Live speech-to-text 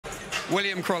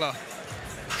William Crolla,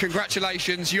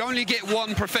 congratulations. You only get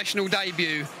one professional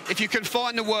debut. If you can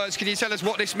find the words, can you tell us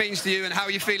what this means to you and how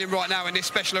you're feeling right now in this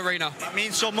special arena? It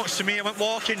means so much to me. I went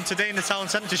walking today in the town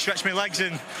centre to stretch my legs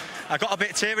and I got a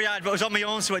bit teary-eyed, but it was on my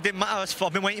own, so it didn't matter.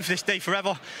 I've been waiting for this day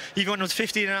forever. Even when I was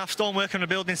 15 and a half stone working on a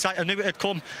building site, I knew it had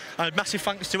come. And massive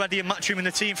thanks to Eddie and Matchroom and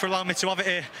the team for allowing me to have it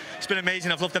here. It's been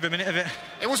amazing. I've loved every minute of it.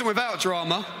 It wasn't without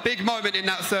drama. Big moment in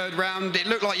that third round. It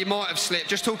looked like you might have slipped.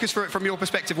 Just talk us through it from your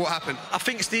perspective, what happened? I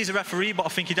think Steve's a referee, but I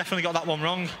think he definitely got that one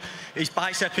wrong. His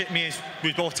bicep hit me as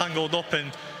we were both tangled up,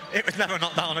 and it was never a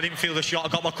knockdown. I didn't feel the shot. I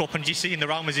got back up, and you see, the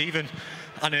round was even.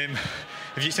 And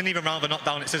if it's an even round of a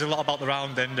knockdown, it says a lot about the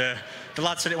round. And the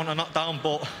lad said it wasn't a knockdown,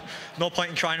 but no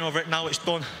point in crying over it now. It's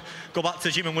done. Go back to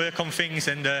the gym and work on things,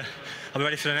 and I'll be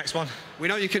ready for the next one. We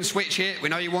know you can switch hit. We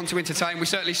know you want to entertain. We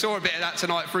certainly saw a bit of that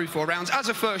tonight through 4 rounds. As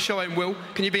a first showing, Will,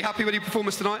 can you be happy with your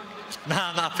performance tonight? Nah,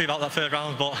 I'm not happy about that third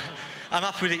round, but I'm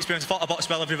happy with the experience. I fought a box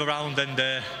well every other round, and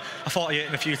I fought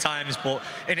it a few times, but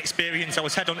in experience, I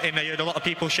was headhunting. I heard a lot of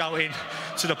people shouting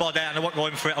to the body, and I wasn't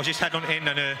going for it. I was just headhunting,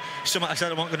 and something I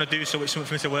said I wasn't going to do, so it's something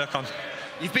for me to work on.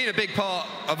 You've been a big part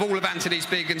of all of Anthony's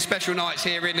big and special nights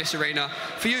here in this arena.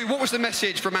 For you, what was the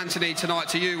message from Anthony tonight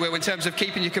to you, Will, in terms of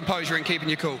keeping your composure and keeping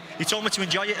your cool? He told me to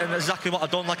enjoy it, and that's exactly what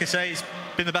I've done. Like I say, it's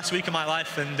been the best week of my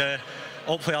life, and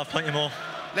hopefully I'll have plenty more.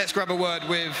 Let's grab a word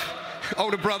with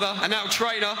older brother and now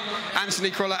trainer,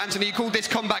 Anthony Crolla. Anthony, you called this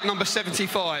comeback number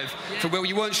 75 for Will.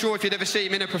 You weren't sure if you'd ever see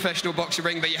him in a professional boxing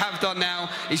ring, but you have done now.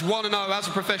 He's 1-0 as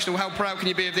a professional. How proud can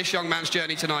you be of this young man's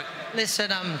journey tonight?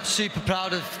 Listen, I'm super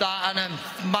proud of that, and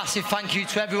a massive thank you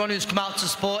to everyone who's come out to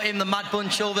support him. The Mad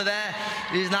Bunch over there,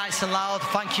 who's nice and loud.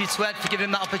 Thank you to Ed for giving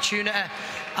him that opportunity.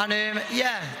 And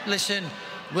yeah, listen,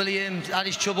 William had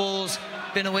his troubles,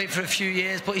 been away for a few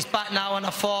years, but he's back now, and I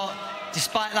thought,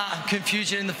 despite that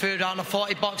confusion in the third round, I thought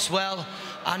he boxed well,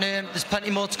 and there's plenty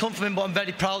more to come from him, but I'm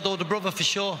very proud, older brother, for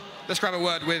sure. Let's grab a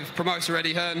word with promoter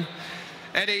Eddie Hearn.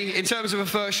 Eddie, in terms of a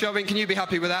first showing, can you be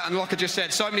happy with that? And like I just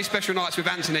said, so many special nights with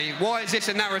Anthony. Why is this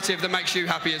a narrative that makes you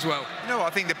happy as well? No, I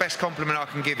think the best compliment I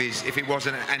can give is if it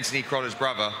wasn't Anthony Crolla's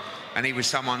brother and he was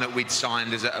someone that we'd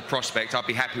signed as a prospect, I'd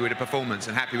be happy with a performance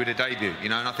and happy with a debut, you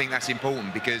know, and I think that's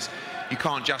important because you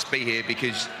can't just be here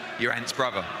because you're Ant's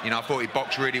brother. You know, I thought he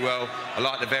boxed really well. I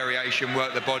liked the variation,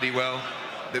 worked the body well.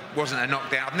 There wasn't a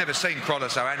knockdown. I've never seen Crolla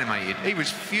so animated. He was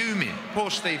fuming. Poor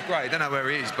Steve Gray, I don't know where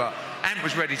he is, but Ant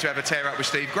was ready to have a tear up with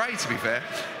Steve Gray, to be fair.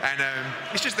 And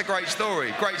it's just a great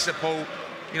story, great support.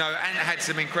 You know, Ant had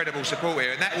some incredible support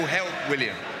here, and that will help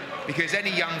William, because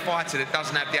any young fighter that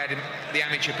doesn't have the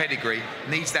amateur pedigree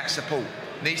needs that support,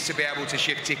 needs to be able to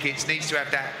shift tickets, needs to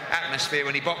have that atmosphere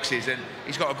when he boxes, and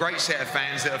he's got a great set of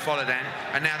fans that have followed Ant,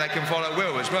 and now they can follow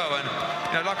Will as well. And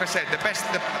you know, like I said, the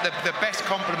best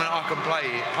compliment I can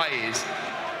pay is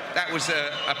that was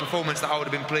a performance that I would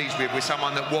have been pleased with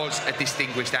someone that was a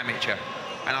distinguished amateur.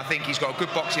 And I think he's got a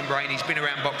good boxing brain. He's been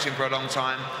around boxing for a long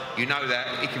time. You know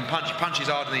that. He can punches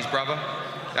harder than his brother,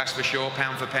 that's for sure,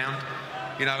 pound for pound.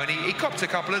 You know, and he copped a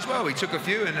couple as well. He took a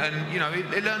few, and you know, he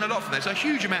learned a lot from that. It's a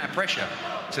huge amount of pressure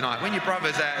tonight. When your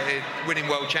brother's out here winning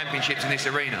world championships in this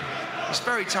arena, it's a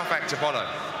very tough act to follow.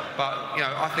 But you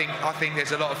know, I think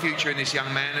there's a lot of future in this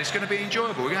young man, and it's going to be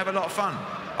enjoyable. We're going to have a lot of fun.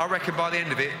 I reckon by the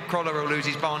end of it, Crolla will lose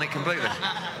his barnet completely.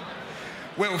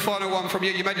 Will, final one from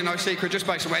you. You made it no secret, just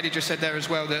based on what Eddie just said there as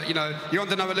well, that you know, you're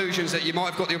under no illusions that you might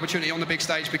have got the opportunity on the big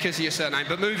stage because of your surname.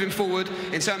 But moving forward,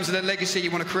 in terms of the legacy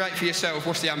you want to create for yourself,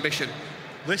 what's the ambition?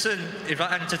 Listen, if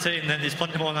I entertain, then there's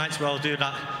plenty more nights where I'll do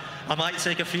that. I might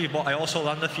take a few, but I also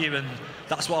land a few, and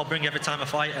that's what I'll bring every time I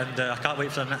fight, and I can't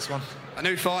wait for the next one. A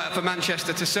new fighter for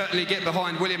Manchester to certainly get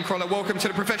behind, William Crolla. Welcome to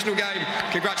the professional game.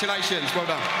 Congratulations, well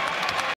done.